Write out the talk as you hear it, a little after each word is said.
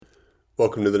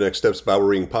Welcome to the Next Steps Bible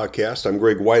Reading Podcast. I'm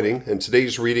Greg Whiting, and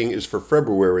today's reading is for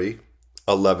February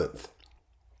 11th.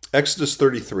 Exodus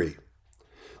 33.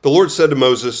 The Lord said to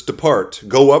Moses, "Depart,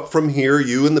 go up from here,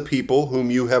 you and the people whom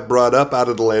you have brought up out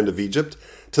of the land of Egypt,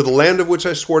 to the land of which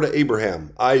I swore to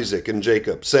Abraham, Isaac, and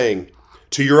Jacob, saying,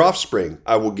 to your offspring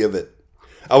I will give it.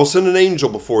 I will send an angel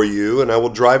before you, and I will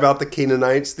drive out the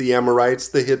Canaanites, the Amorites,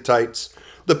 the Hittites,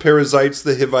 the Perizzites,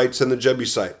 the Hivites, and the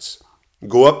Jebusites.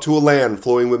 Go up to a land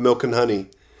flowing with milk and honey.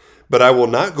 But I will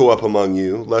not go up among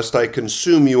you, lest I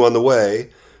consume you on the way,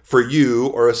 for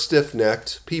you are a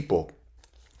stiff-necked people."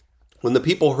 When the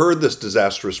people heard this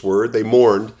disastrous word, they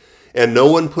mourned, and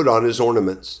no one put on his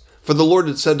ornaments. For the Lord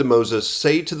had said to Moses,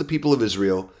 "Say to the people of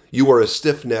Israel, you are a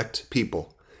stiff-necked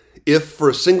people. If for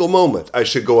a single moment I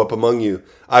should go up among you,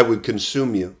 I would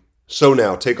consume you. So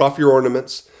now take off your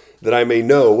ornaments, that I may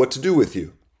know what to do with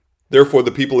you." Therefore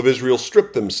the people of Israel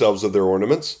stripped themselves of their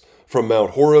ornaments from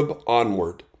Mount Horeb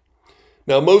onward.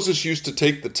 Now Moses used to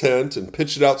take the tent and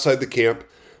pitch it outside the camp,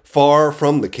 far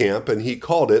from the camp, and he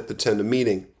called it the tent of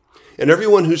meeting. And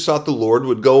everyone who sought the Lord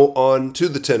would go on to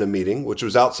the tent of meeting, which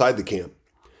was outside the camp.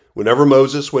 Whenever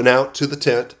Moses went out to the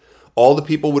tent, all the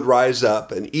people would rise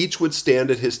up, and each would stand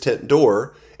at his tent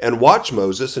door and watch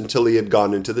Moses until he had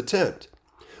gone into the tent.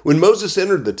 When Moses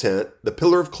entered the tent, the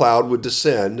pillar of cloud would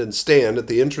descend and stand at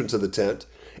the entrance of the tent,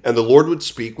 and the Lord would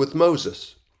speak with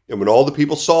Moses. And when all the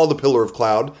people saw the pillar of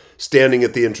cloud standing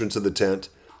at the entrance of the tent,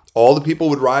 all the people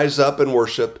would rise up and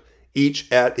worship, each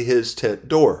at his tent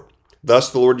door. Thus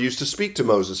the Lord used to speak to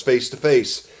Moses face to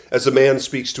face, as a man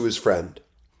speaks to his friend.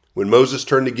 When Moses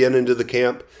turned again into the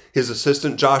camp, his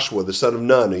assistant Joshua, the son of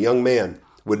Nun, a young man,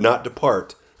 would not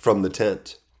depart from the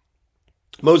tent.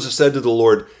 Moses said to the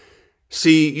Lord,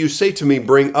 "See, you say to me,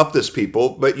 bring up this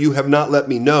people, but you have not let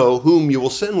me know whom you will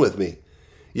send with me.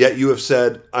 Yet you have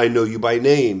said, I know you by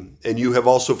name, and you have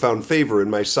also found favor in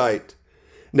my sight.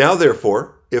 Now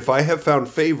therefore, if I have found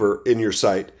favor in your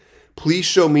sight, please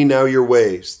show me now your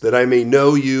ways, that I may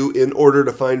know you in order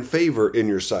to find favor in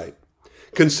your sight.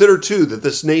 Consider too that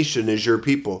this nation is your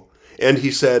people." And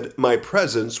he said, "My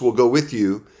presence will go with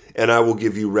you, and I will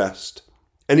give you rest."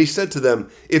 And he said to them,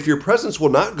 "If your presence will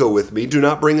not go with me, do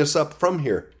not bring us up from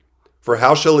here. For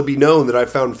how shall it be known that I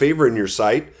found favor in your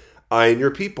sight, I and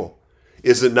your people?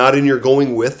 Is it not in your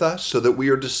going with us, so that we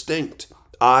are distinct,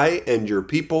 I and your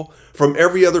people, from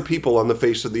every other people on the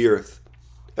face of the earth?"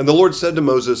 And the Lord said to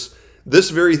Moses, "This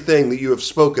very thing that you have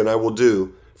spoken I will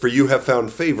do, for you have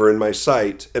found favor in my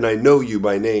sight, and I know you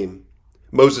by name."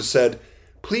 Moses said,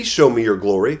 "Please show me your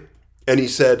glory." And he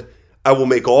said, "I will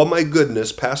make all my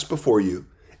goodness pass before you,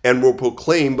 and will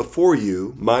proclaim before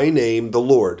you my name, the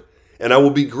Lord. And I will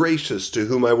be gracious to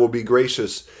whom I will be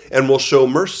gracious, and will show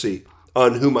mercy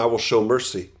on whom I will show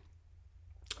mercy.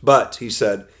 But," he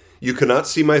said, "you cannot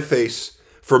see my face,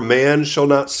 for man shall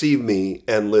not see me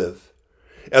and live."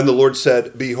 And the Lord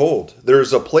said, "Behold, there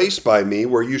is a place by me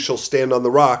where you shall stand on the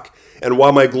rock, and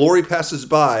while my glory passes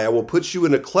by, I will put you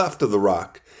in a cleft of the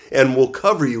rock, and will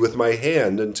cover you with my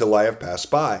hand until I have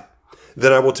passed by.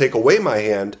 Then I will take away my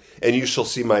hand, and you shall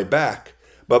see my back,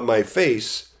 but my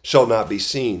face shall not be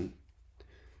seen."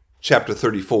 Chapter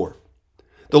 34.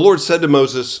 The Lord said to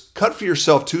Moses, "Cut for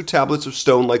yourself 2 tablets of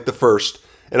stone like the first,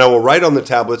 and I will write on the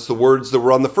tablets the words that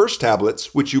were on the first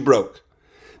tablets, which you broke.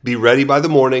 Be ready by the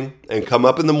morning, and come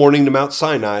up in the morning to Mount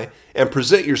Sinai, and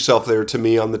present yourself there to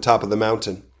me on the top of the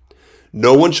mountain.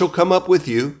 No one shall come up with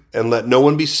you, and let no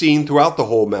one be seen throughout the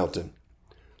whole mountain.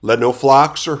 Let no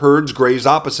flocks or herds graze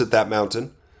opposite that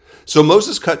mountain." So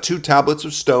Moses cut 2 tablets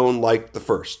of stone like the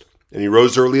first. And he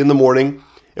rose early in the morning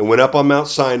and went up on Mount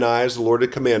Sinai as the Lord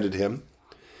had commanded him.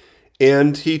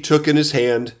 And he took in his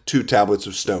hand 2 tablets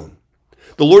of stone.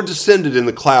 The Lord descended in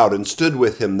the cloud and stood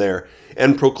with him there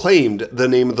and proclaimed the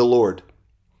name of the Lord.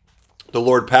 The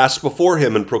Lord passed before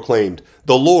him and proclaimed,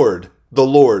 the Lord,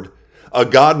 a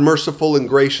God merciful and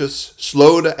gracious,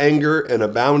 slow to anger and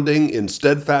abounding in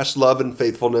steadfast love and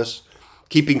faithfulness,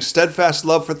 keeping steadfast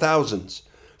love for thousands,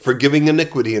 forgiving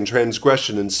iniquity and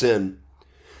transgression and sin,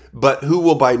 but who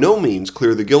will by no means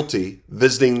clear the guilty,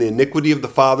 visiting the iniquity of the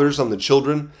fathers on the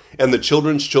children and the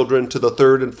children's children to the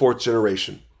 3rd and 4th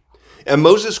generation. And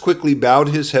Moses quickly bowed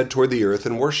his head toward the earth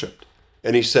and worshipped.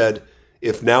 And he said,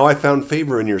 "If now I found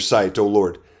favor in your sight, O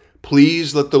Lord,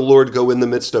 please let the Lord go in the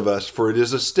midst of us, for it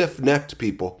is a stiff-necked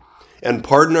people, and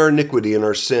pardon our iniquity and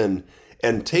our sin,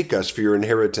 and take us for your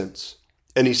inheritance."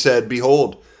 And he said,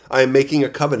 "Behold, I am making a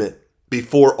covenant.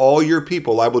 Before all your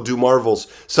people I will do marvels,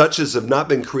 such as have not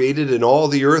been created in all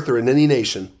the earth or in any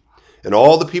nation. And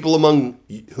all the people among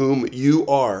whom you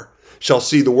are shall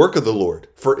see the work of the Lord,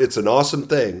 for it's an awesome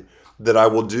thing that I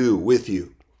will do with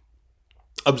you."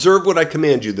 Observe what I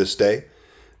command you this day.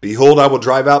 Behold, I will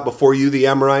drive out before you the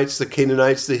Amorites, the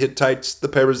Canaanites, the Hittites, the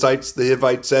Perizzites, the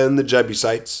Hivites, and the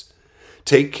Jebusites.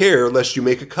 Take care lest you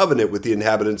make a covenant with the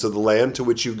inhabitants of the land to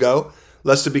which you go,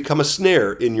 lest it become a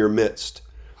snare in your midst.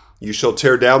 You shall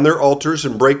tear down their altars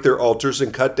and break their altars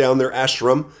and cut down their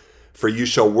Asherim, for you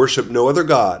shall worship no other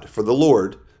God, for the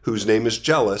Lord, whose name is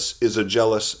jealous, is a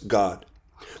jealous God.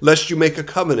 Lest you make a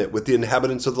covenant with the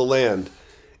inhabitants of the land,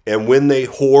 and when they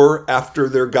whore after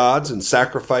their gods and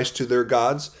sacrifice to their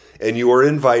gods, and you are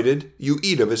invited, you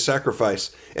eat of his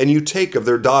sacrifice, and you take of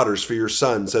their daughters for your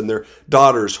sons, and their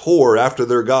daughters whore after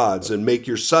their gods, and make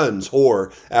your sons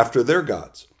whore after their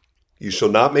gods. You shall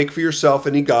not make for yourself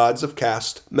any gods of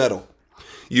cast metal.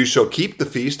 You shall keep the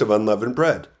feast of unleavened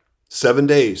bread. 7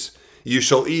 days you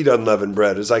shall eat unleavened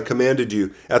bread, as I commanded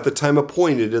you, at the time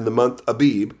appointed in the month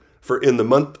Abib, for in the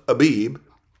month Abib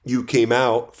you came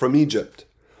out from Egypt.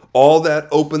 All that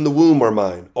open the womb are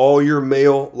mine, all your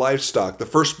male livestock, the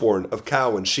firstborn of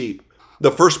cow and sheep.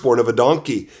 The firstborn of a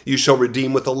donkey you shall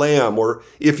redeem with a lamb, or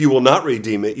if you will not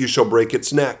redeem it, you shall break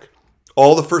its neck.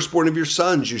 All the firstborn of your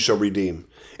sons you shall redeem,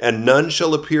 and none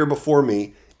shall appear before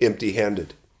me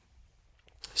empty-handed.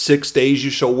 6 days you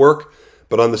shall work,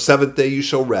 but on the seventh day you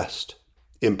shall rest.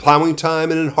 In plowing time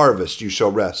and in harvest you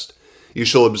shall rest. You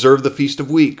shall observe the feast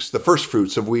of weeks, the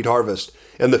firstfruits of wheat harvest,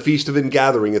 and the feast of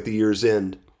ingathering at the year's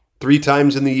end. 3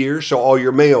 times in the year shall all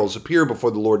your males appear before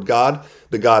the Lord God,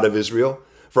 the God of Israel.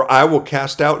 For I will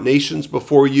cast out nations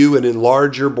before you and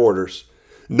enlarge your borders.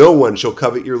 No one shall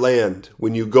covet your land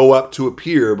when you go up to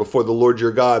appear before the Lord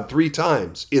your God 3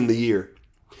 times in the year.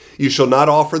 You shall not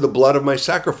offer the blood of my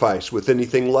sacrifice with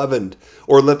anything leavened,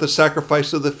 or let the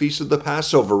sacrifice of the feast of the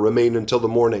Passover remain until the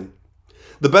morning.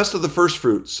 The best of the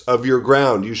firstfruits of your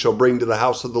ground you shall bring to the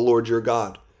house of the Lord your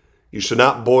God. You shall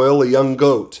not boil a young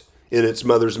goat in its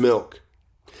mother's milk.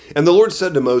 And the Lord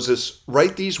said to Moses,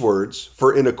 Write these words,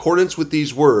 for in accordance with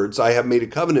these words I have made a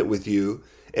covenant with you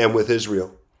and with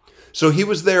Israel. So he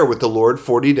was there with the Lord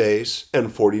 40 days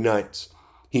and 40 nights.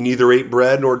 He neither ate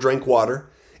bread nor drank water,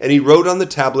 and he wrote on the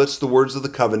tablets the words of the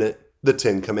covenant, the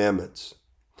 10 Commandments.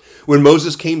 When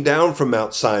Moses came down from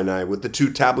Mount Sinai with the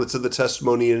 2 tablets of the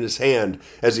testimony in his hand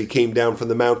as he came down from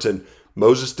the mountain,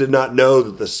 Moses did not know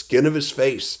that the skin of his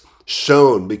face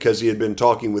shone because he had been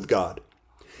talking with God.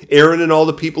 Aaron and all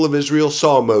the people of Israel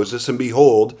saw Moses, and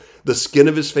behold, the skin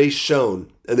of his face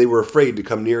shone, and they were afraid to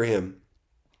come near him.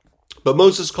 But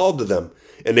Moses called to them,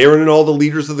 and Aaron and all the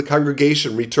leaders of the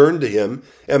congregation returned to him,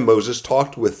 and Moses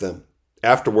talked with them.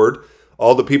 Afterward,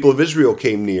 all the people of Israel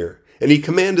came near, and he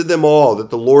commanded them all that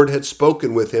the Lord had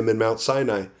spoken with him in Mount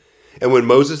Sinai. And when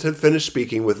Moses had finished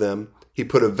speaking with them, he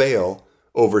put a veil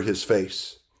over his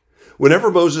face.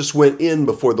 Whenever Moses went in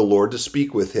before the Lord to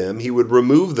speak with him, he would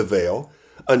remove the veil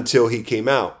until he came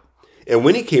out. And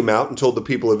when he came out and told the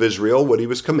people of Israel what he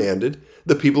was commanded,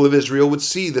 the people of Israel would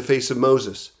see the face of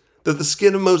Moses, that the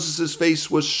skin of Moses' face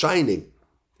was shining.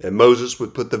 And Moses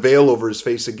would put the veil over his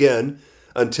face again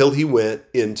until he went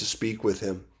in to speak with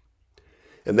him.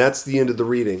 And that's the end of the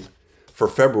reading for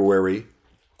February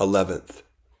 11th.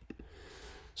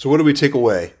 So what do we take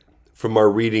away from our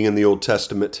reading in the Old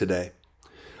Testament today?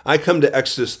 I come to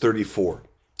Exodus 34.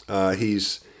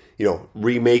 He's,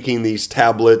 remaking these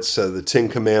tablets, the 10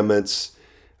 Commandments.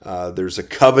 There's a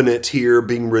covenant here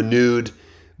being renewed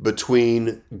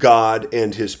between God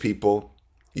and his people.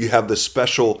 You have the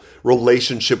special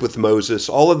relationship with Moses.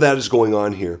 All of that is going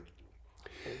on here.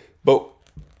 But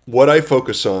what I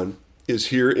focus on is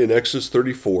here in Exodus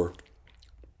 34.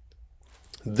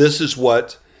 This is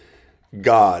what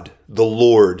God, the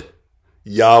Lord,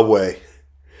 Yahweh,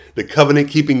 the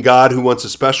covenant-keeping God who wants a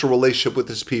special relationship with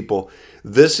his people,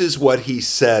 this is what he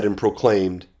said and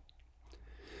proclaimed.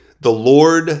 The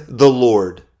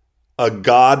Lord, a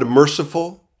God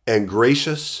merciful and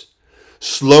gracious,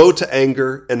 slow to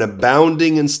anger and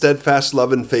abounding in steadfast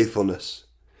love and faithfulness,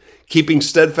 keeping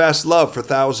steadfast love for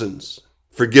thousands,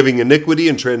 forgiving iniquity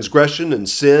and transgression and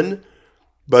sin,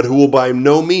 but who will by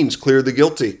no means clear the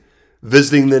guilty,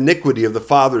 visiting the iniquity of the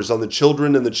fathers on the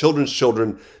children and the children's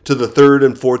children to the 3rd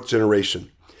and 4th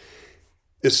generation.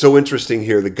 It's so interesting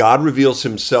here that God reveals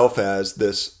himself as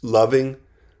this loving,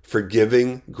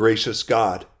 forgiving, gracious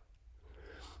God.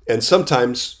 And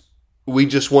sometimes we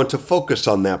just want to focus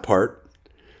on that part,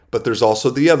 but there's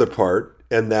also the other part,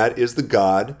 and that is the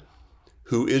God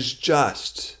who is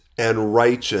just and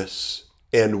righteous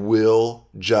and will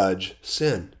judge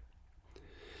sin.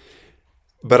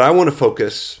 But I want to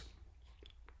focus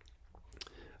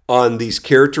on these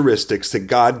characteristics that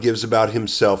God gives about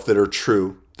himself that are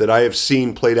true, that I have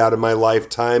seen played out in my life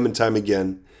time and time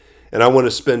again. And I want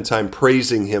to spend time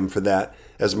praising him for that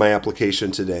as my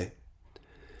application today.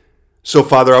 So,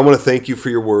 Father, I want to thank you for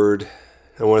your word.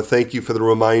 I want to thank you for the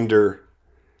reminder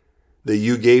that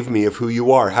you gave me of who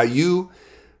you are, how you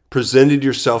presented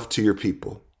yourself to your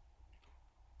people.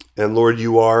 And Lord,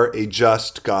 you are a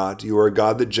just God. You are a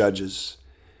God that judges.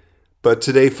 But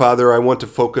today, Father, I want to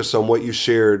focus on what you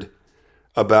shared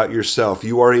about yourself.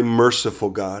 You are a merciful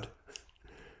God.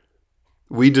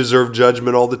 We deserve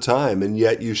judgment all the time, and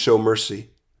yet you show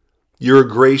mercy. You're a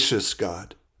gracious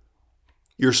God.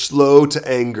 You're slow to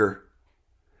anger.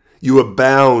 You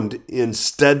abound in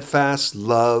steadfast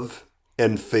love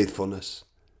and faithfulness.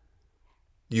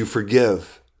 You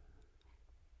forgive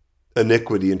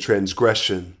iniquity and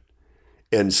transgression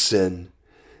and sin.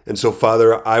 And so,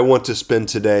 Father, I want to spend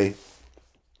today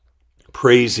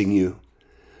praising you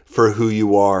for who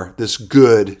you are, this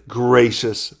good,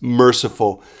 gracious,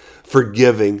 merciful,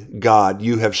 forgiving God.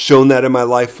 You have shown that in my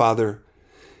life, Father.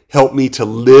 Help me to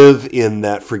live in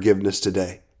that forgiveness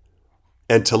today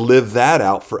and to live that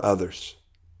out for others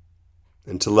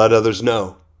and to let others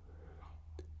know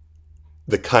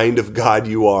the kind of God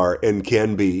you are and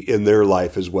can be in their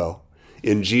life as well.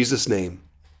 In Jesus' name,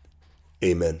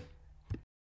 amen.